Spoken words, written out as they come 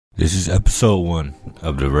This is episode 1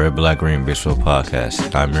 of the Red Black Green Baseball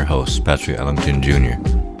Podcast. I'm your host, Patrick Ellington Jr.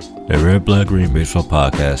 The Red Black Green Baseball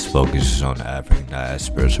Podcast focuses on the African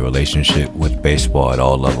diaspora's relationship with baseball at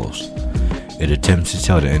all levels. It attempts to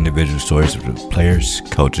tell the individual stories of the players,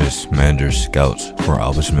 coaches, managers, scouts, front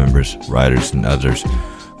office members, writers, and others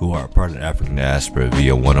who are a part of the African diaspora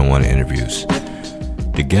via one-on-one interviews.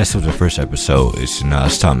 The guest of the first episode is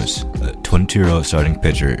Tahnaj Thomas, a 22-year-old starting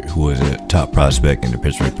pitcher who is a top prospect in the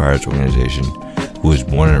Pittsburgh Pirates organization, who was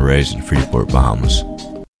born and raised in Freeport, Bahamas.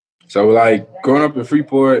 So, growing up in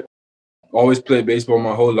Freeport, always played baseball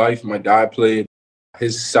my whole life. My dad played.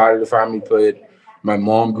 His side of the family played. My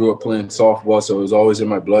mom grew up playing softball, so it was always in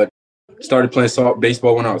my blood. Started playing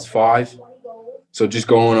baseball when I was 5. So just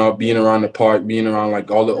going up, being around the park, being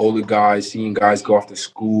around, all the older guys, seeing guys go off to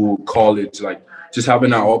school, college, just having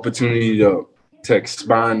that opportunity to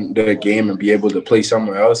expand their game and be able to play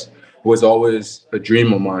somewhere else was always a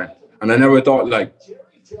dream of mine. And I never thought,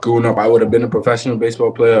 growing up, I would have been a professional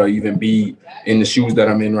baseball player or even be in the shoes that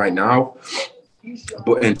I'm in right now.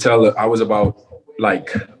 But until I was about,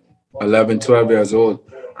 11, 12 years old,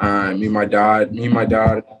 and me and my dad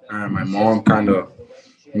and my mom kind of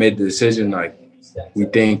made the decision, we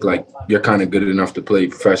think, you're kind of good enough to play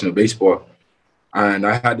professional baseball. And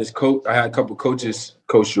I had this coach. I had a couple coaches,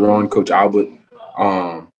 Coach Jerron, Coach Albert.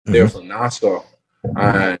 They're from Nassau,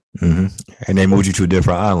 and they moved you to a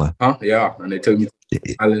different island. Yeah, and they took me to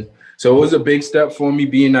the island. So it was a big step for me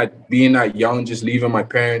being that young, just leaving my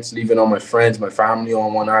parents, leaving all my friends, my family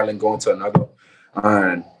on one island, going to another.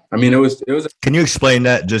 And I mean, it was. Can you explain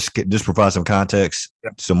that? Just provide some context,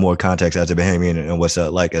 some more context as a Bahamian, and what's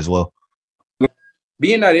that like as well.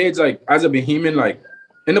 Being that age, as a Bahamian,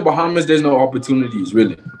 in the Bahamas, there's no opportunities,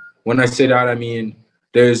 really. When I say that, I mean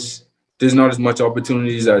there's not as much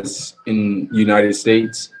opportunities as in United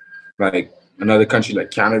States, another country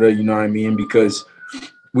like Canada, you know what I mean? Because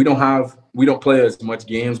we don't play as much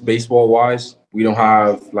games baseball-wise. We don't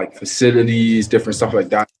have, facilities, different stuff like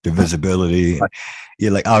that. The visibility. I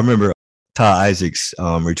remember Todd Isaacs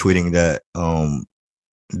retweeting that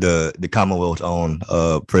the Commonwealth-owned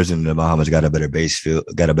prison in the Bahamas got a better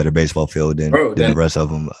baseball field than the rest of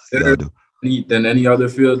them do. Than any other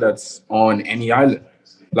field that's on any island.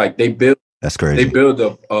 That's crazy. They build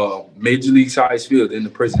a major league size field in the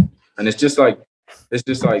prison, and it's just let's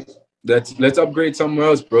upgrade somewhere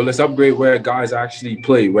else, bro. Let's upgrade where guys actually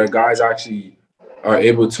play, where guys actually are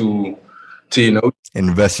able to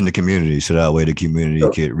invest in the community, so that way the community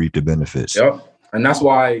can reap the benefits. Yep. And that's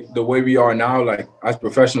why the way we are now, as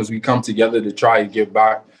professionals, we come together to try to give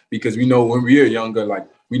back, because we know when we were younger,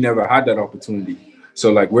 we never had that opportunity.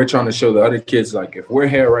 So we're trying to show the other kids, if we're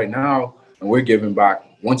here right now and we're giving back,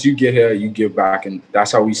 once you get here, you give back. And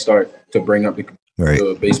that's how we start to bring up the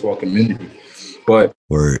baseball community. But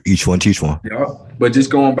we're each one teach one. Yeah. But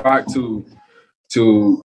just going back to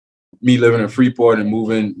me living in Freeport and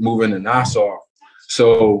moving to Nassau.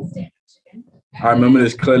 So I remember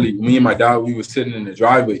this clearly. Me and my dad, we were sitting in the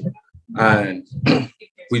driveway, and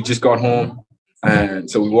we just got home. And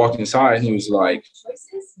so we walked inside, and he was like,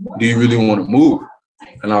 "Do you really want to move?"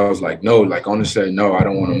 And I was like, "No, honestly, no, I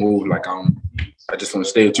don't want to move. I just want to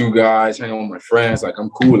stay with you guys, hang out with my friends. I'm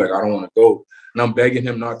cool. I don't want to go." And I'm begging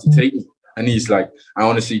him not to take me. And he's like, "I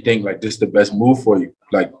honestly think this is the best move for you.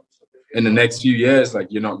 In the next few years,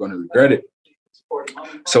 you're not going to regret it."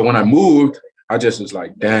 So when I moved, I just was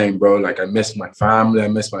like, dang, bro, I miss my family. I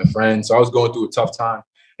miss my friends. So I was going through a tough time.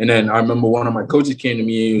 And then I remember one of my coaches came to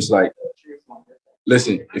me and he was like,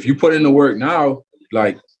 "Listen, if you put in the work now,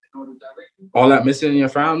 all that missing in your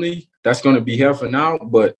family, that's going to be here for now.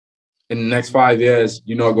 But in the next 5 years,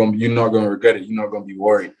 you're not going to regret it. You're not going to be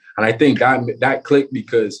worried." And I think that clicked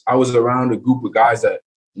because I was around a group of guys that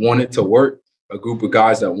wanted to work, a group of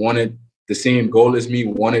guys that wanted the same goal as me,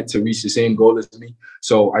 wanted to reach the same goal as me.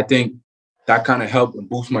 So I think that kind of helped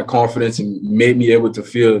boost my confidence and made me able to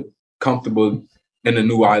feel comfortable in a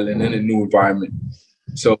new island, in a new environment.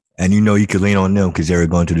 So, and you could lean on them because they were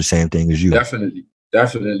going through the same thing as you.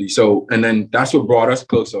 Definitely. So, and then that's what brought us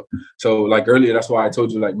closer. So, earlier, that's why I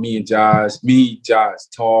told you, me, Jazz,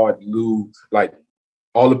 Todd, Lou,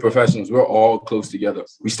 all the professionals, we're all close together.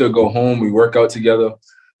 We still go home, we work out together,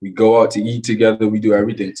 we go out to eat together, we do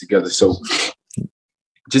everything together. So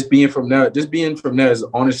just being from there is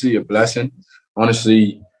honestly a blessing.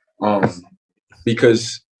 Honestly,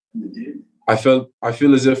 because I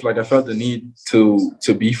feel as if I felt the need to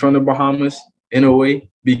be from the Bahamas in a way,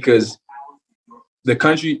 because the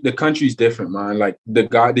country's different, man.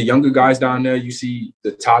 The younger guys down there, you see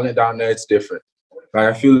the talent down there, it's different.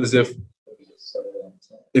 I feel as if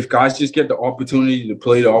if guys just get the opportunity to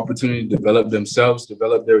play, the opportunity to develop themselves,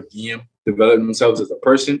 develop their game, develop themselves as a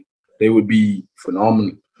person, they would be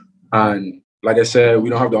phenomenal. And like I said, we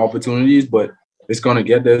don't have the opportunities, but it's going to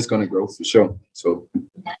get there. It's going to grow for sure. So,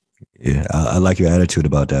 yeah, I like your attitude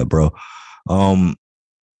about that, bro.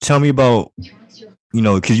 Tell me about,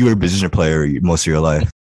 because you were a position player most of your life.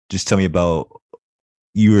 Just tell me about,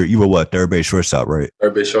 you were what, third base shortstop, right?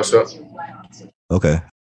 Third base shortstop. Okay.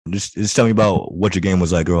 Just tell me about what your game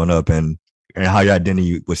was like growing up and how your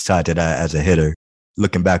identity was tied to that as a hitter,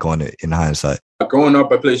 looking back on it in hindsight. Growing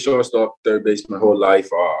up, I played shortstop, third base my whole life,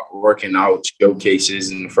 working out, showcases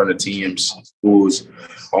in front of teams, schools,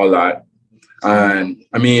 all that. And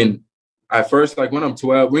I mean, at first, like when I'm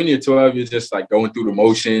 12, when you're 12, you're just like going through the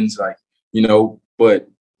motions, like, but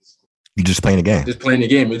you're just playing the game. Just playing the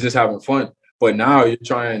game. You're just having fun. But now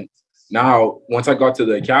once I got to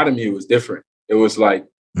the academy, it was different. It was like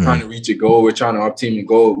trying to reach a goal. We're trying to up-team a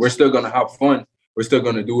goal. We're still going to have fun. We're still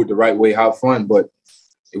going to do it the right way, have fun, but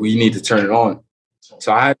we need to turn it on.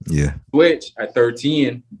 So I had to switch at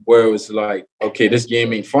 13 where it was like, okay, this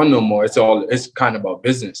game ain't fun no more. It's kind of about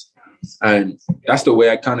business. And that's the way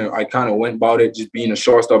I kind of went about it, just being a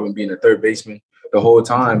shortstop and being a third baseman the whole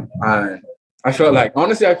time. And I felt like,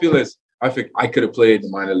 honestly, I think I could have played the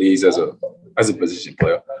minor leagues as a position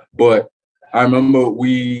player. But I remember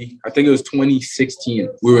I think it was 2016,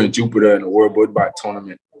 we were in Jupiter in the World Board Bike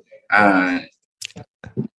tournament. And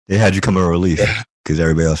they had you come in relief because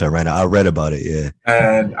everybody else had ran out. I read about it, yeah.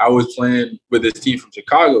 And I was playing with this team from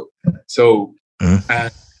Chicago. So,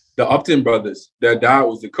 and the Upton brothers, their dad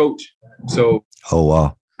was the coach. So, oh,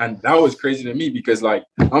 wow. And that was crazy to me because, like,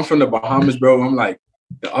 I'm from the Bahamas, bro. I'm like,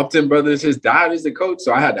 the Upton brothers, his dad is the coach.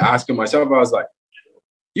 So I had to ask him myself. I was like,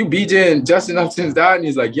 you BJ and Justin Upton's dad? And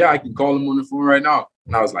he's like, yeah, I can call him on the phone right now.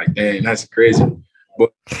 And I was like, dang, that's crazy.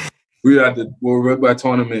 But we were at the World Board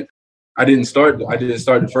tournament. I didn't start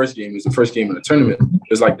the first game. It was the first game of the tournament. It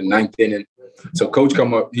was like the 9th inning. So coach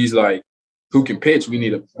come up, he's like, who can pitch? We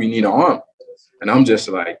need an arm. And I'm just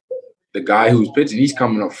like, the guy who's pitching, he's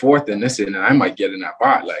coming up 4th and this and I might get in that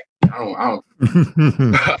bot. Like, I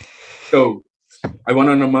don't. So I went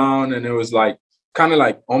on the mound and it was like kind of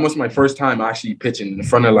like almost my first time actually pitching in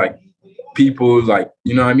front of like people, like,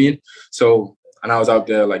 you know what I mean? So, and I was out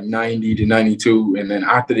there like 90 to 92. And then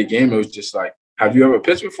after the game, it was just like, have you ever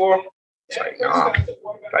pitched before? It's like, nah,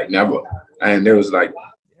 like never. And there was like,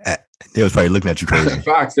 they was probably looking at you crazy.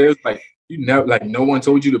 Facts. They was like, you never, like no one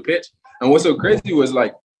told you to pitch. And what's so crazy was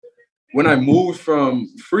like, when I moved from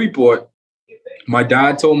Freeport, my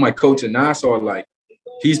dad told my coach in Nassau, like,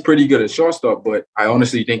 he's pretty good at shortstop, but I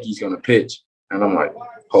honestly think he's going to pitch. And I'm like,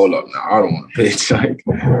 hold up, now I don't want to pitch. Like,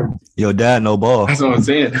 your dad no ball. That's what I'm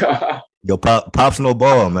saying. Your pops no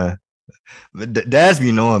ball, man. Dads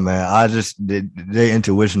be knowing, man. I just their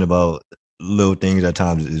intuition about little things at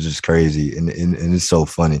times is just crazy, and it's so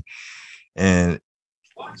funny, and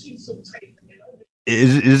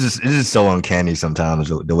it's just so uncanny sometimes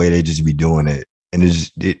the way they just be doing it, and it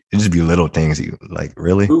just be little things like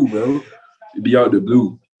really. Blue, bro. It be out the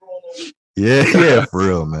blue. Yeah, for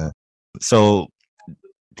real, man. So,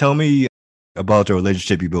 tell me about the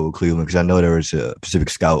relationship you built with Cleveland, because I know there was a Pacific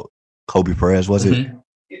Scout, Kobe Perez, was it?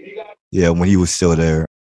 Yeah, when he was still there.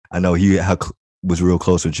 I know he was real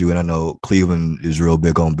close with you, and I know Cleveland is real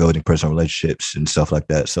big on building personal relationships and stuff like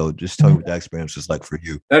that. So just tell me what that experience was like for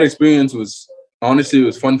you. That experience was, honestly, it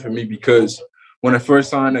was fun for me because when I first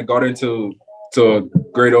signed, I got into a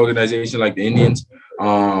great organization like the Indians.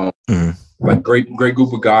 Like great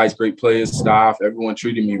group of guys, great players, staff, everyone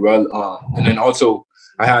treated me well. And then also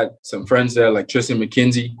I had some friends there like Tristan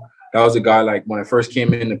McKenzie. That was a guy, like when I first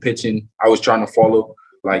came into pitching, I was trying to follow.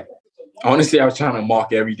 Like, honestly, I was trying to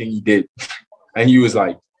mock everything he did. And he was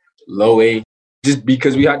like low A, just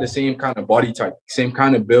because we had the same kind of body type, same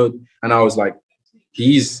kind of build. And I was like,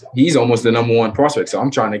 he's almost the number one prospect. So I'm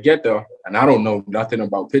trying to get there. And I don't know nothing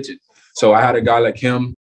about pitching. So I had a guy like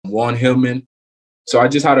him, Juan Hillman. So I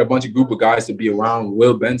just had a bunch of group of guys to be around,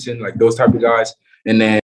 Will Benson, like those type of guys. And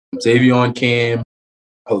then Xavier came,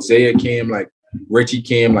 Hosea came, like Richie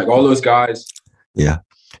came, like all those guys. Yeah.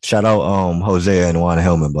 Shout out Hosea and Juan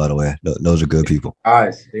Hillman, by the way. Those are good people.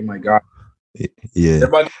 Guys, they my God. Yeah.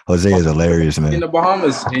 Everybody, Hosea is hilarious, man. In the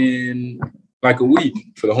Bahamas in like a week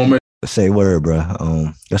for the home run. Say word, bro.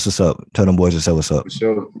 That's what's up. Tell them boys to say what's up. For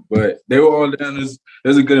sure. But they were all down.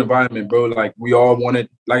 There's a good environment, bro. Like we all wanted,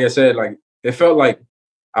 like I said, like it felt like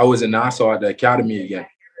I was in Nassau at the academy again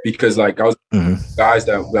because like I was guys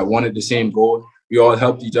that wanted the same goal. We all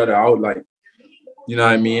helped each other out, like, you know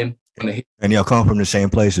what I mean? And y'all come from the same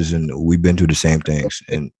places and we've been through the same things.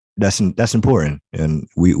 And that's important. And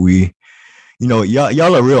we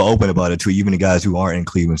y'all are real open about it too. Even the guys who aren't in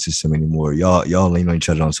Cleveland system anymore, y'all lean on each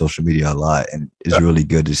other on social media a lot, and it's really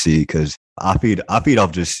good to see because I feed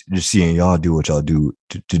off just seeing y'all do what y'all do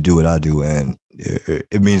to do what I do, and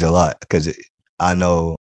it means a lot because I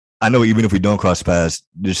know even if we don't cross paths,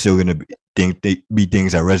 there's still gonna be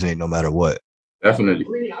things that resonate no matter what. Definitely,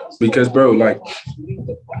 because bro, like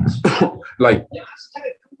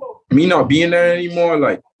me not being there anymore,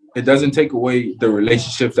 like it doesn't take away the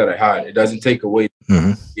relationships that I had. It doesn't take away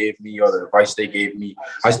what they gave me or the advice they gave me.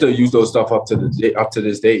 I still use those stuff up to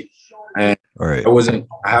this day. And right.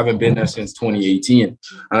 I haven't been there since 2018.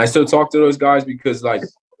 And I still talk to those guys because like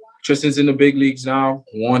Tristan's in the big leagues now.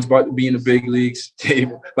 Juan's about to be in the big leagues.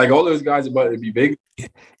 Like all those guys are about to be big.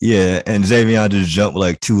 Yeah, and Xavier just jumped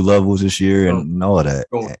like 2 levels this year and all of that.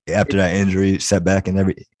 After that injury, setback and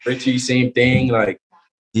everything. Richie, same thing. Like,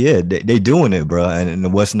 yeah, they doing it, bro.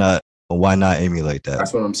 And why not emulate that?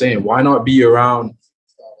 That's what I'm saying. Why not be around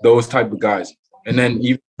those type of guys? And then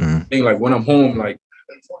even like when I'm home, like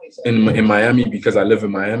in Miami, because I live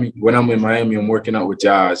in Miami. When I'm in Miami, I'm working out with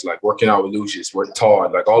Jazz, like working out with Lucius, with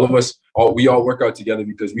Todd. Like all of us, we all work out together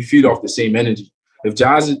because we feed off the same energy. If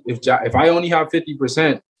I only have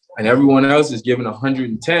 50% and everyone else is giving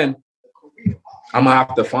 110, I'm gonna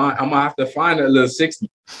have to find that little 60.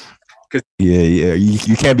 Yeah,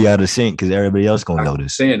 you can't be out of sync because everybody else gonna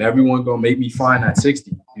notice. Saying everyone gonna make me find that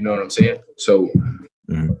 60. You know what I'm saying? So,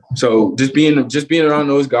 so just being around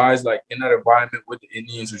those guys, like in that environment with the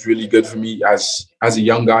Indians, was really good for me as a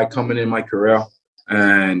young guy coming in my career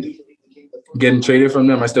and getting traded from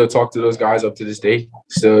them. I still talk to those guys up to this day.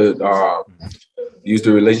 Still use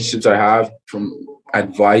the relationships I have from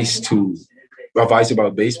advice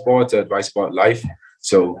about baseball to advice about life.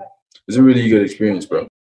 So it's a really good experience, bro.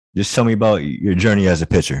 Just tell me about your journey as a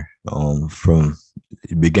pitcher, from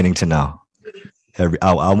beginning to now.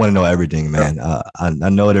 I want to know everything, man. I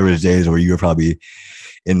know there was days where you were probably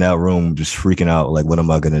in that room just freaking out, like, what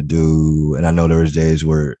am I gonna do? And I know there was days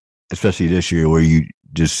where, especially this year, where you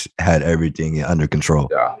just had everything under control.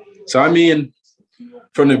 Yeah. So I mean,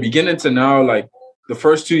 from the beginning to now, like the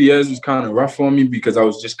first 2 years was kind of rough for me because I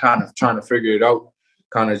was just kind of trying to figure it out,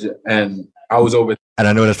 and I was over. And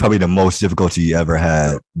I know that's probably the most difficulty you ever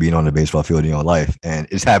had being on the baseball field in your life. And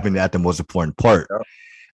it's happening at the most important part. Yeah.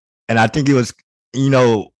 And I think it was,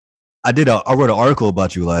 I wrote an article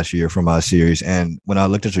about you last year from my series. And when I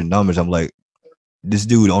looked at your numbers, I'm like, this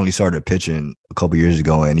dude only started pitching a couple years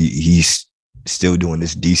ago and he's still doing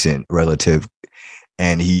this decent relative.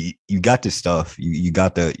 And you got this stuff. You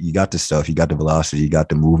got the stuff. You got the velocity. You got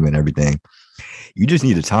the movement, everything. You just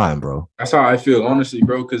need the time, bro. That's how I feel, honestly,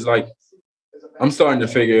 bro. Because like, I'm starting to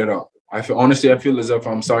figure it out. I feel as if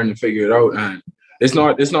I'm starting to figure it out, and it's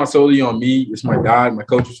not solely on me. It's my dad, my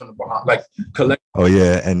coaches from the Bahamas, like collectively. Oh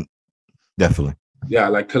yeah, and definitely. Yeah,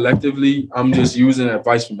 like collectively, I'm just using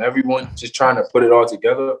advice from everyone, just trying to put it all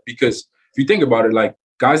together. Because if you think about it, like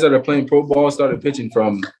guys that are playing pro ball started pitching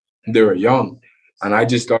from they were young, and I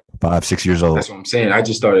just started 5-6 years old. That's what I'm saying. I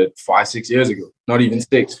just started 5-6 years ago, not even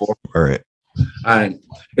 6, 4. All right. And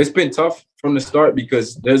it's been tough from the start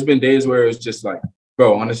because there's been days where it's just like,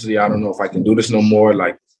 bro, honestly, I don't know if I can do this no more.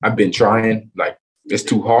 Like, I've been trying, like, it's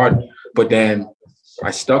too hard. But then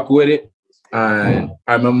I stuck with it. And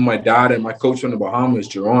I remember my dad and my coach from the Bahamas,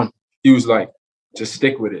 Jerron, he was like, just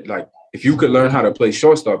stick with it. Like, if you could learn how to play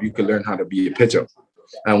shortstop, you could learn how to be a pitcher.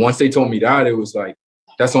 And once they told me that, it was like,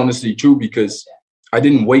 that's honestly true because I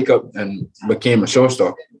didn't wake up and became a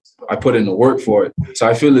shortstop. I put in the work for it. So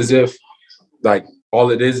I feel as if, like,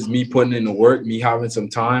 all it is me putting in the work, me having some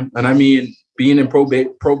time. And I mean, being in pro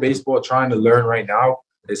baseball, trying to learn right now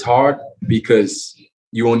is hard because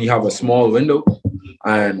you only have a small window.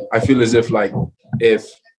 And I feel as if, like, if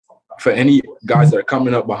for any guys that are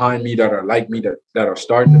coming up behind me that are like me, that are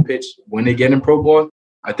starting to pitch, when they get in pro ball,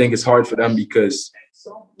 I think it's hard for them because,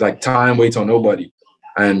 like, time waits on nobody.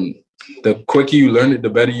 And the quicker you learn it, the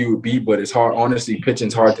better you would be. But it's hard. Honestly,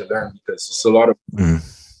 pitching's hard to learn because it's a lot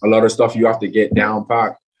of stuff you have to get down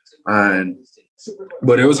pat.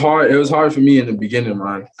 But it was hard. It was hard for me in the beginning,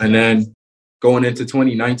 man. And then going into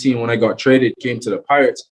 2019, when I got traded, came to the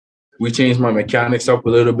Pirates, we changed my mechanics up a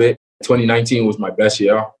little bit. 2019 was my best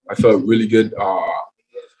year. I felt really good.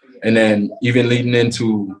 And then even leading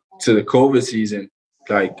into the COVID season,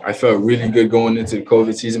 like, I felt really good going into the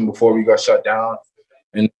COVID season before we got shut down.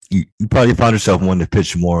 And you probably found yourself wanting to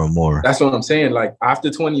pitch more and more. That's what I'm saying. Like, after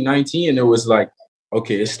 2019, it was like,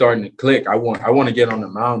 okay, it's starting to click. I want to get on the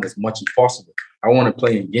mound as much as possible. I want to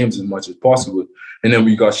play in games as much as possible. And then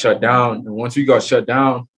we got shut down. And once we got shut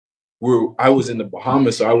down, I was in the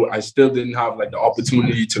Bahamas, so I still didn't have, like, the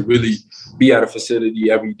opportunity to really be at a facility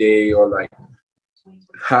every day or, like,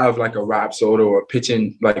 have like a rap soda or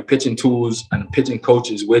pitching tools and pitching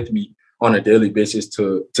coaches with me on a daily basis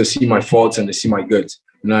to see my faults and to see my goods.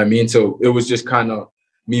 You know what I mean? So it was just kind of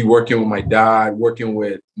me working with my dad, working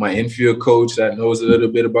with my infield coach that knows a little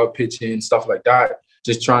bit about pitching, stuff like that.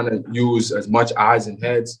 Just trying to use as much eyes and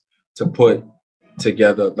heads to put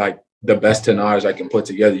together like the best Tahnaj I can put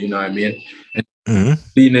together. You know what I mean? And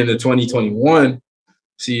leading into 2021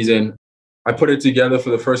 season, I put it together for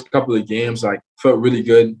the first couple of games, like felt really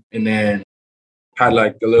good, and then had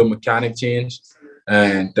like a little mechanic change,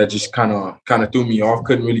 and that just kind of threw me off.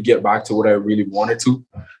 Couldn't really get back to what I really wanted to,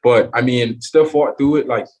 but I mean, still fought through it.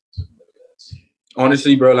 Like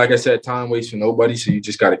honestly, bro, like I said, time waits for nobody, so you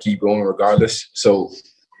just got to keep going regardless. So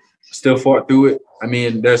still fought through it. I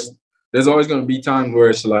mean, there's always gonna be times where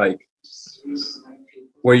it's like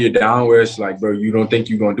where you're down, where it's like, bro, you don't think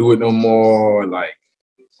you're gonna do it no more, or like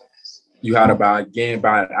you had a bad game,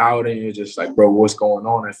 bad outing, you're just like, bro, what's going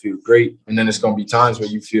on? I feel great. And then it's going to be times where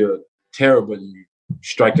you feel terrible and you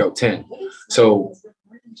strike out 10. So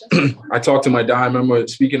I talked to my dad. I remember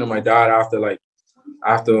speaking to my dad after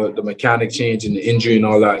the mechanic change and the injury and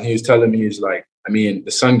all that. And he was telling me, he was like, I mean,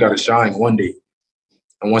 the sun got to shine one day.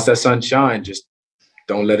 And once that sun shines, just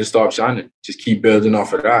don't let it stop shining. Just keep building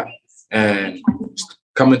off of that. And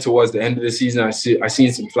coming towards the end of the season, I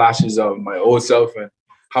seen some flashes of my old self and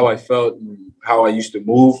how I felt and how I used to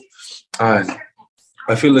move. And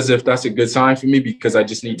I feel as if that's a good sign for me because I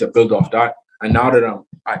just need to build off that. And now that I'm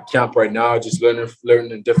at camp right now, just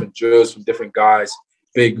learning different drills from different guys,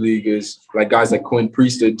 big leaguers, like guys like Quinn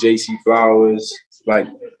Priester, JC Flowers, like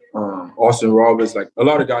Austin Roberts, like a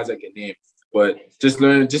lot of guys I can name. But just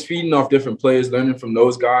feeding off different players, learning from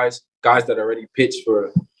those guys that already pitched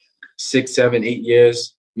for 6, 7, 8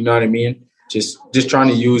 years. You know what I mean? Just trying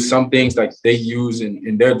to use some things like they use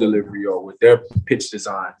in their delivery or with their pitch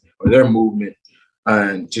design or their movement,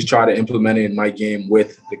 and just try to implement it in my game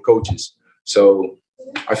with the coaches. So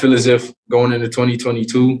I feel as if going into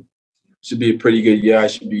 2022 should be a pretty good year. I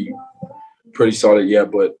should be pretty solid year,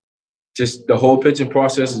 but just the whole pitching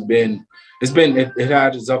process it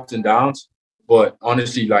had its ups and downs. But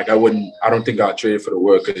honestly, like I don't think I'll trade it for the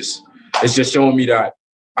world because it's just showing me that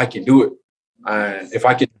I can do it. And if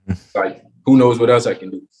I can, like, who knows what else I can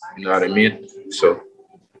do? You know what I mean? So,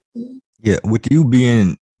 yeah, with you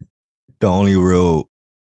being the only real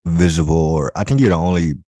visible, or I think you're the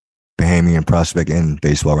only Bahamian prospect in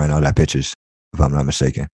baseball right now that pitches, if I'm not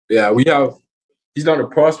mistaken. Yeah, he's not a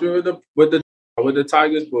prospect with the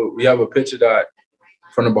Tigers, but we have a pitcher that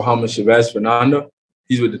from the Bahamas, Chavez Fernando.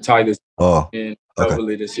 He's with the Tigers in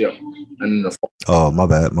early this year. And my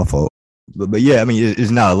bad, my fault. But yeah, I mean, it's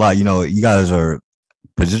not a lot. You know, you guys are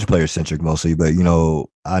position player centric mostly, but you know,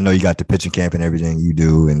 I know you got the pitching camp and everything you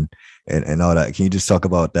do and all that. Can you just talk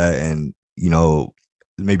about that and, you know,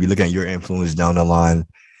 maybe look at your influence down the line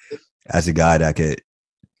as a guy that could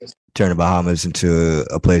turn the Bahamas into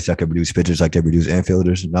a place that could produce pitchers like they produce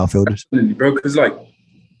infielders and outfielders? Absolutely, bro. Because like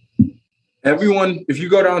everyone, if you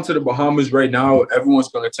go down to the Bahamas right now, everyone's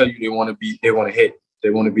going to tell you they want to hit. They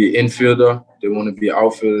want to be an infielder. They want to be an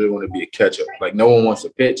outfielder. They want to be a catcher. Like no one wants to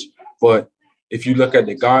pitch. But if you look at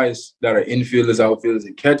the guys that are infielders, outfielders,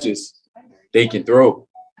 and catchers, they can throw.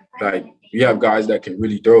 Like you have guys that can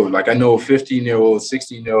really throw. Like I know a 15-year-old,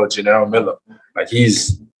 16-year-old Janelle Miller. Like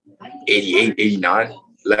he's 88, 89,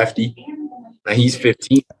 lefty. And he's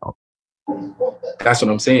 15. That's what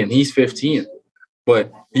I'm saying. He's 15.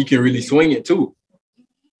 But he can really swing it too.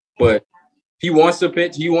 But he wants to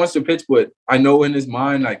pitch. But I know in his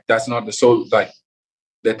mind, like that's not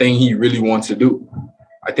the thing he really wants to do.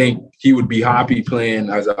 I think he would be happy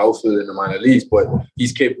playing as an outfielder in the minor leagues, but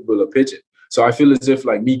he's capable of pitching. So I feel as if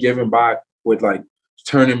like me giving back with like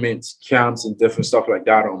tournaments, camps, and different stuff like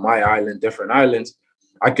that on my island, different islands,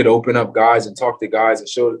 I could open up guys and talk to guys and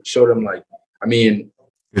show them like, I mean,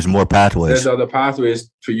 there's more pathways. There's other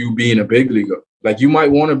pathways for you being a big leaguer. Like you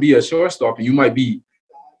might want to be a shortstop and you might be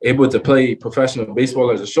able to play professional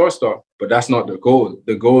baseball as a shortstop, but that's not the goal.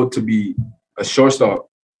 The goal to be a shortstop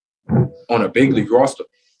on a big league roster.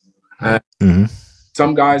 And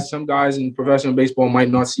some guys in professional baseball might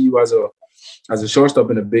not see you as a shortstop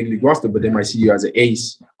in a big league roster, but they might see you as an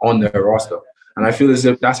ace on their roster. And I feel as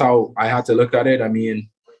if that's how I had to look at it. I mean,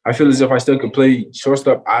 I feel as if I still could play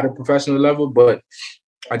shortstop at a professional level, but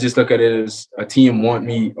I just look at it as a team want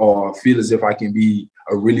me or feel as if I can be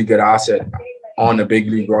a really good asset on the big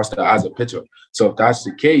league roster as a pitcher. So if that's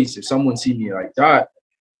the case, if someone see me like that,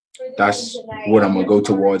 that's what I'm going to go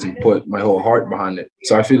towards and put my whole heart behind it.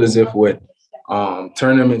 So I feel as if with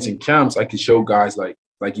tournaments and camps, I can show guys like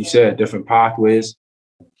you said, different pathways,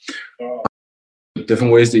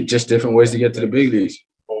 different ways to get to the big leagues.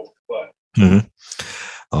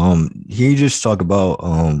 He just talk about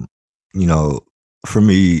you know, for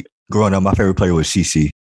me growing up, my favorite player was CC.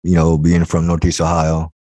 You know, being from Northeast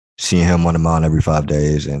Ohio, seeing him on the mound every 5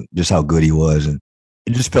 days, and just how good he was, and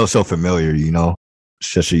it just felt so familiar. You know,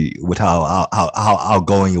 especially with how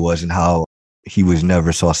outgoing he was and how he was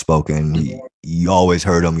never soft spoken. You always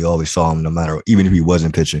heard him, you always saw him, no matter even if he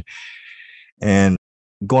wasn't pitching. And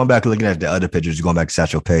going back looking at the other pitchers, going back to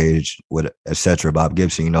Satchel Paige, with etc. Bob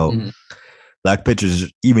Gibson, you know, black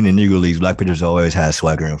pitchers, even in Negro leagues, black pitchers always had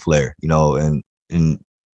swagger and flair. You know, and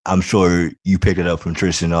I'm sure you picked it up from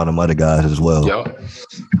Tristan and all them other guys as well. Yep.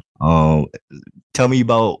 Tell me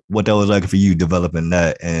about what that was like for you developing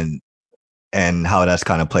that and how that's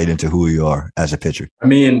kind of played into who you are as a pitcher. I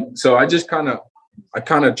mean, so I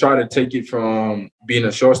kind of try to take it from being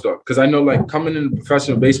a shortstop, because I know, like, coming into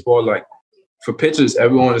professional baseball, like, for pitchers,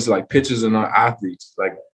 everyone is like, pitchers are not athletes.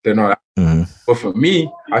 Like, they're not. But for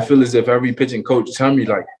me, I feel as if every pitching coach tell me,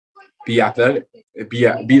 like, be athletic,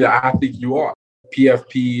 be the athlete you are.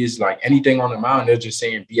 PFP is like anything on the mound, they're just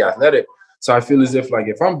saying be athletic. So I feel as if, like,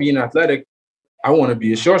 if I'm being athletic, I want to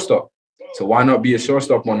be a shortstop. So why not be a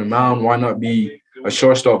shortstop on the mound? Why not be a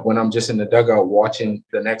shortstop when I'm just in the dugout watching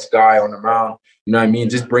the next guy on the mound? You know what I mean?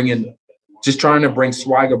 Just trying to bring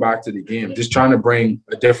swagger back to the game. Just trying to bring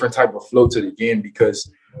a different type of flow to the game,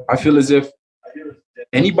 because I feel as if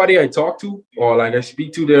anybody I talk to or, like, I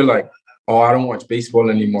speak to, they're like, oh, I don't watch baseball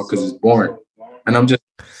anymore because it's boring. And I'm just...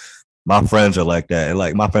 My friends are like that.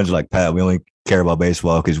 Like, my friends are like, Pat, we only care about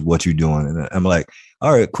baseball because what you doing. And I'm like,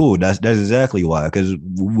 all right, cool. That's exactly why. Because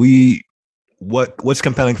what's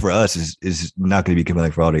compelling for us is not going to be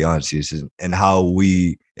compelling for all the audiences, and how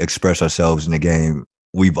we express ourselves in the game.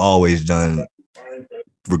 We've always done,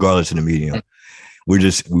 regardless of the medium. We're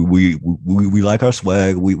just we like our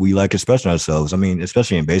swag. We like expressing ourselves. I mean,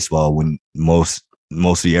 especially in baseball, when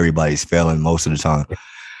mostly everybody's failing most of the time.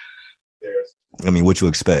 I mean, what you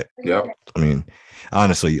expect? Yeah. I mean,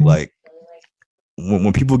 honestly, like,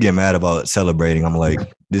 when people get mad about celebrating, I'm like,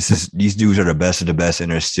 these dudes are the best of the best,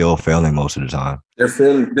 and they're still failing most of the time. They're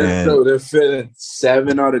failing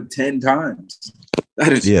 7 out of 10 times.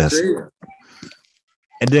 That is crazy.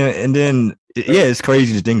 And then yeah, it's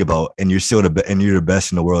crazy to think about. And you're still you're the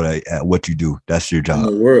best in the world at what you do. That's your job.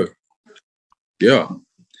 In the world. Yeah.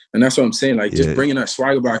 And that's what I'm saying. Like, just bringing that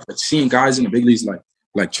swagger back, like, seeing guys in the big leagues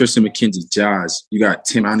like Tristan McKenzie, Jazz. You got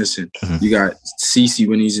Tim Anderson. You got CeCe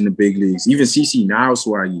when he's in the big leagues. Even CeCe now,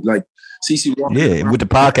 swaggy. Like, CeCe. Yeah, with the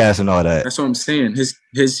podcast and all that. That's what I'm saying.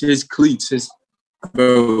 His cleats,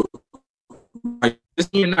 bro. Like,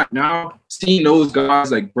 just seeing that now, seeing those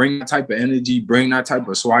guys, like, bring that type of energy, bring that type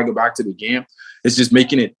of swagger back to the game, it's just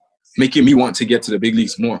making me want to get to the big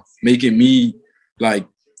leagues more. Making me, like,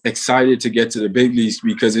 excited to get to the big leagues,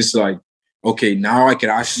 because it's like, okay, now I can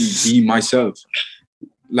actually be myself.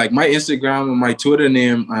 Like, my Instagram and my Twitter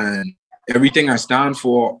name and everything I stand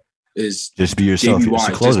for is just be yourself. JBY. It's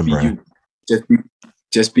a clothing brand.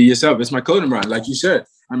 Just be yourself. It's my clothing brand, like you said.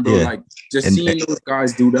 And bro, like, seeing those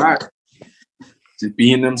guys do that, just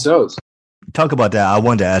being themselves. Talk about that. I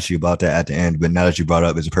wanted to ask you about that at the end, but now that you brought it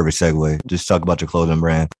up, it's a perfect segue. Just talk about your clothing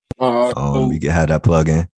brand. You can have that plug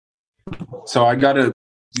in. So we got a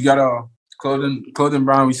clothing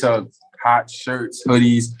brand. We sell hats, shirts,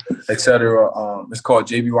 hoodies, etc. It's called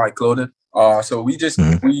JBY Clothing. So we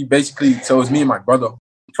basically, so it's me and my brother,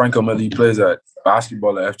 Franco Miller. He plays at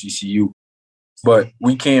basketball at FGCU. But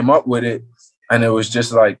we came up with it, and it was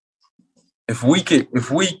just like, if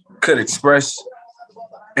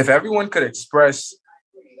everyone could express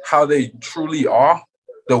how they truly are,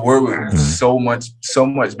 the world would be so much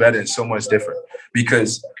better and so much different.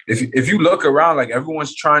 Because if you look around, like,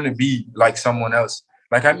 everyone's trying to be like someone else.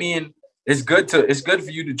 Like, I mean, it's good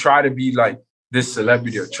for you to try to be like this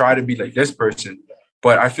celebrity or try to be like this person.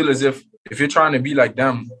 But I feel as if you're trying to be like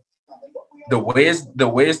them, the ways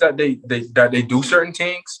that they do certain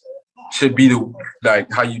things should be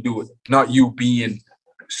like how you do it, not you being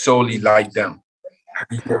solely like them.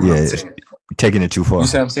 Yeah, taking it too far. You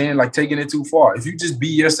see what I'm saying? Like, taking it too far. If you just be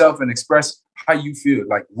yourself and express how you feel,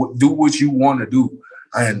 like, do what you want to do,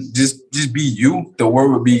 and just be you, the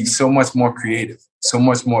world would be so much more creative, so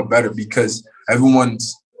much more better, because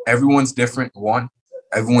everyone's different. One,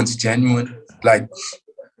 everyone's genuine. Like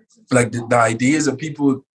the ideas of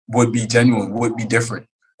people would be genuine, would be different.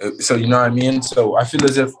 So, you know what I mean? So I feel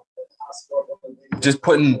as if just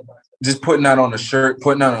putting that on a shirt,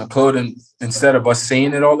 putting that on clothing, instead of us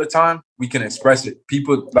saying it all the time, we can express it.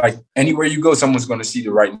 People, like, anywhere you go, someone's going to see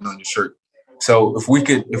the writing on your shirt. So if we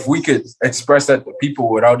could express that to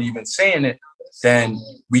people without even saying it, then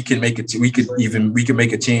we can make a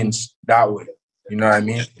change that way. You know what I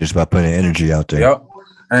mean? Just by putting energy out there. Yep.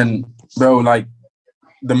 And bro, like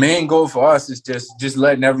the main goal for us is just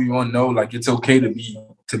letting everyone know like it's okay to be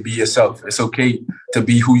yourself. It's okay to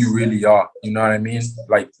be who you really are. You know what I mean?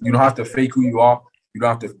 Like you don't have to fake who you are. You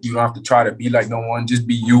don't have to try to be like no one. Just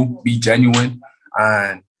be you, be genuine,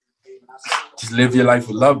 and just live your life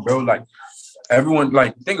with love, bro. Like everyone,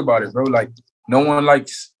 like think about it, bro. Like no one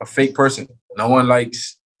likes a fake person. No one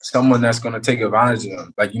likes someone that's gonna take advantage of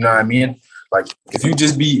them. Like you know what I mean? Like if you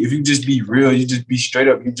just be real, you just be straight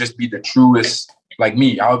up, you just be the truest. Like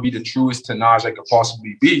me, I would be the truest Tahnaj I could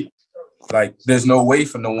possibly be. Like there's no way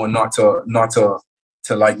for no one not to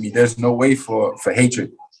like me. There's no way for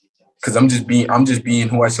hatred. Cause I'm just being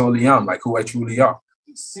who I solely am, like who I truly are.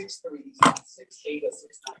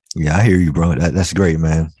 Yeah, I hear you, bro. That's great,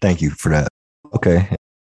 man. Thank you for that. Okay.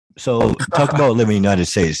 So talk about living in the United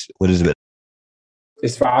States. What is it?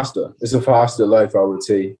 It's faster. It's a faster life, I would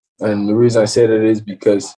say. And the reason I say that is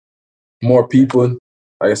because more people,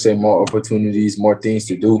 like I say, more opportunities, more things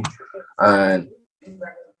to do. And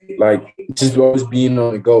like just always being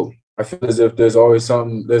on the go. I feel as if there's always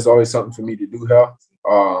something for me to do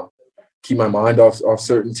here. Keep my mind off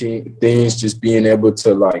certain things, just being able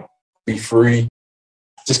to like be free,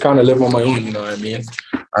 just kind of live on my own, you know what I mean?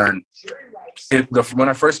 And when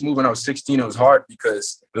I first moved when I was 16, it was hard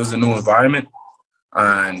because it was a new environment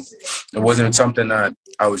and it wasn't something that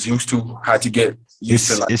I was used to. Had to get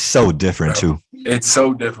used to. Like, it's so different too. It's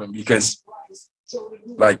so different because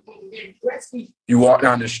like you walk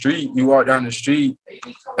down the street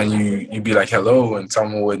and you be like hello and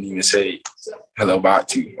someone wouldn't even say hello back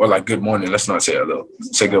to you, or like good morning. Let's not say hello,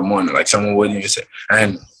 say good morning. Like someone wouldn't even say.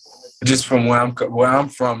 And just from where I'm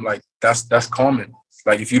from, like that's common.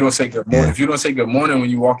 Like if you don't say good morning, if you don't say good morning when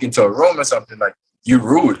you walk into a room or something, like you're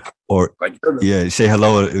rude. Or like you say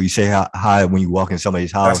hello, you say hi when you walk in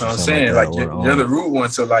somebody's house. That's what I'm saying. Like you're the rude one.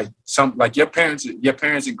 So like your parents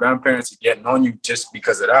and grandparents are getting on you just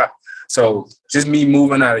because of that. So just me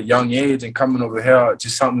moving at a young age and coming over here,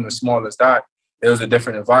 just something as small as that, it was a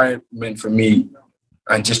different environment for me,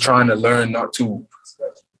 and just trying to learn not to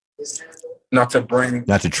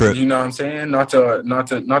trip. You know what I'm saying? Not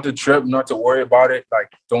to trip, not to worry about it.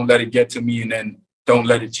 Like don't let it get to me, and then don't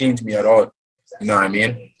let it change me at all. You know what I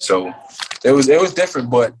mean? So it was different,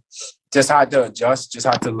 but just had to adjust, just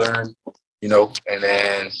had to learn, you know, and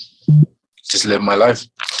then just live my life.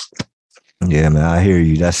 Yeah, man, I hear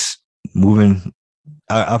you. That's moving.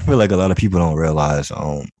 I feel like a lot of people don't realize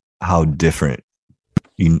how different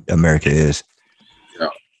America is. Yeah,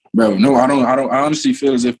 bro. No, I don't. I honestly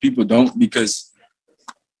feel as if people don't, because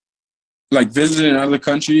like visiting other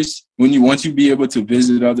countries, once you be able to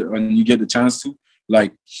visit other and you get the chance to,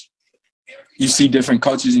 like, you see different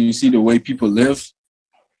cultures and you see the way people live.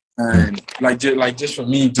 And just for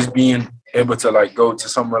me, just being able to like go to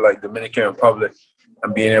somewhere like Dominican Republic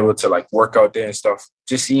and being able to like work out there and stuff,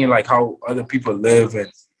 just seeing like how other people live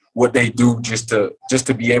and what they do just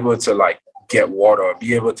to be able to like get water or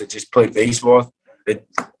be able to just play baseball, it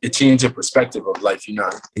changed your perspective of life, you know?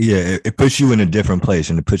 Yeah, it puts you in a different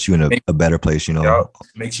place and it puts you in a better place, you know? Yeah,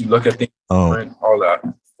 makes you look at things different, all that.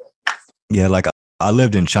 Yeah, like I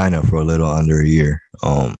lived in China for a little under a year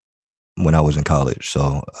when I was in college.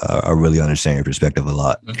 So I really understand your perspective a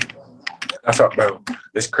lot. That's how, bro.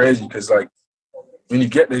 It's crazy because like when you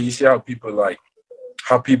get there, you see how people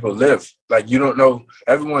live. Like you don't know,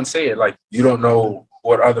 everyone say it, like you don't know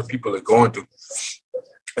what other people are going through.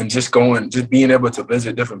 And just being able to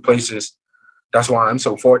visit different places. That's why I'm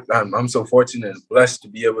so fortunate and blessed to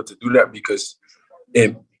be able to do that, because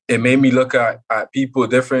it made me look at people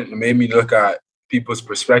different. It made me look at people's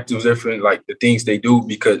perspectives different, like the things they do,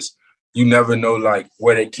 because you never know like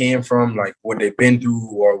where they came from, like what they've been through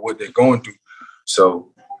or what they're going through.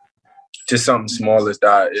 So just something small as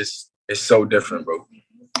that is so different, bro.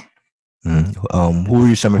 Who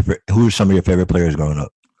were some of your favorite players growing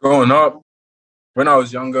up? Growing up, when I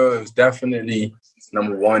was younger, it was definitely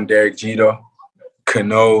number one, Derek Jeter,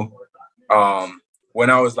 Cano. When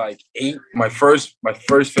I was like 8, my first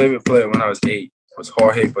favorite player when I was 8 was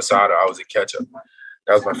Jorge Posada. I was a catcher.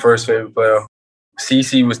 That was my first favorite player.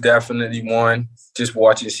 CC was definitely one. Just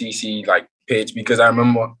watching CC like pitch, because I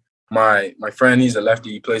remember my friend, he's a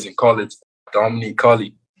lefty, he plays in college, Dominique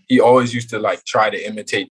Cully. He always used to like try to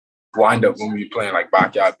imitate wind up when we were playing like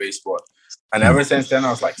backyard baseball. And ever since then, I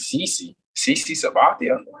was like, CC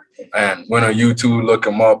Sabathia. And went on YouTube, look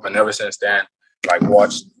him up, and ever since then, like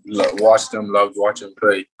watched them, loved watching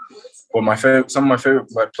play. But some of my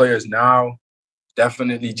favorite players now,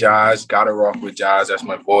 definitely Jazz. Gotta rock with Jazz. That's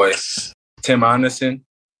my boy. Tim Anderson,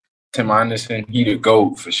 he the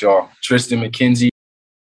GOAT for sure. Tristan McKenzie,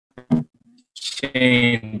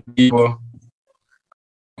 Shane Bieber,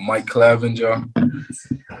 Mike Clevenger.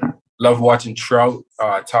 Love watching Trout,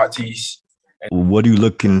 Tatis. What are you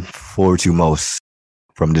looking forward to most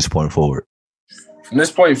from this point forward? From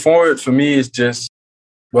this point forward, for me, it's just,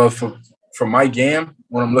 well, for my game,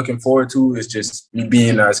 what I'm looking forward to is just me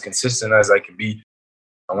being as consistent as I can be.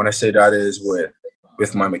 And when I say that is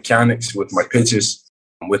with my mechanics, with my pitches,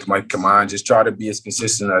 with my command, just try to be as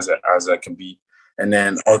consistent as I can be. And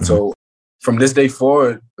then also from this day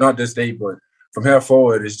forward, not this day, but from here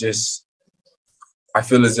forward, it's just, I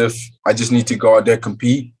feel as if I just need to go out there,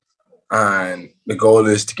 compete. And the goal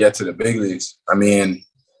is to get to the big leagues. I mean,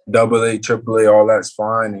 AA, AAA, all that's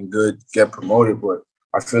fine and good, get promoted, but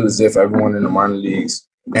I feel as if everyone in the minor leagues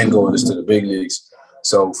end goal is to the big leagues.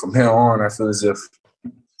 So from here on, I feel as if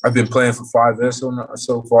I've been playing for 5 years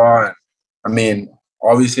so far. And I mean,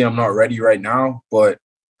 obviously I'm not ready right now, but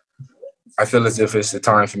I feel as if it's the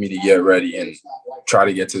time for me to get ready and try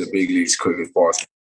to get to the big leagues quick as possible.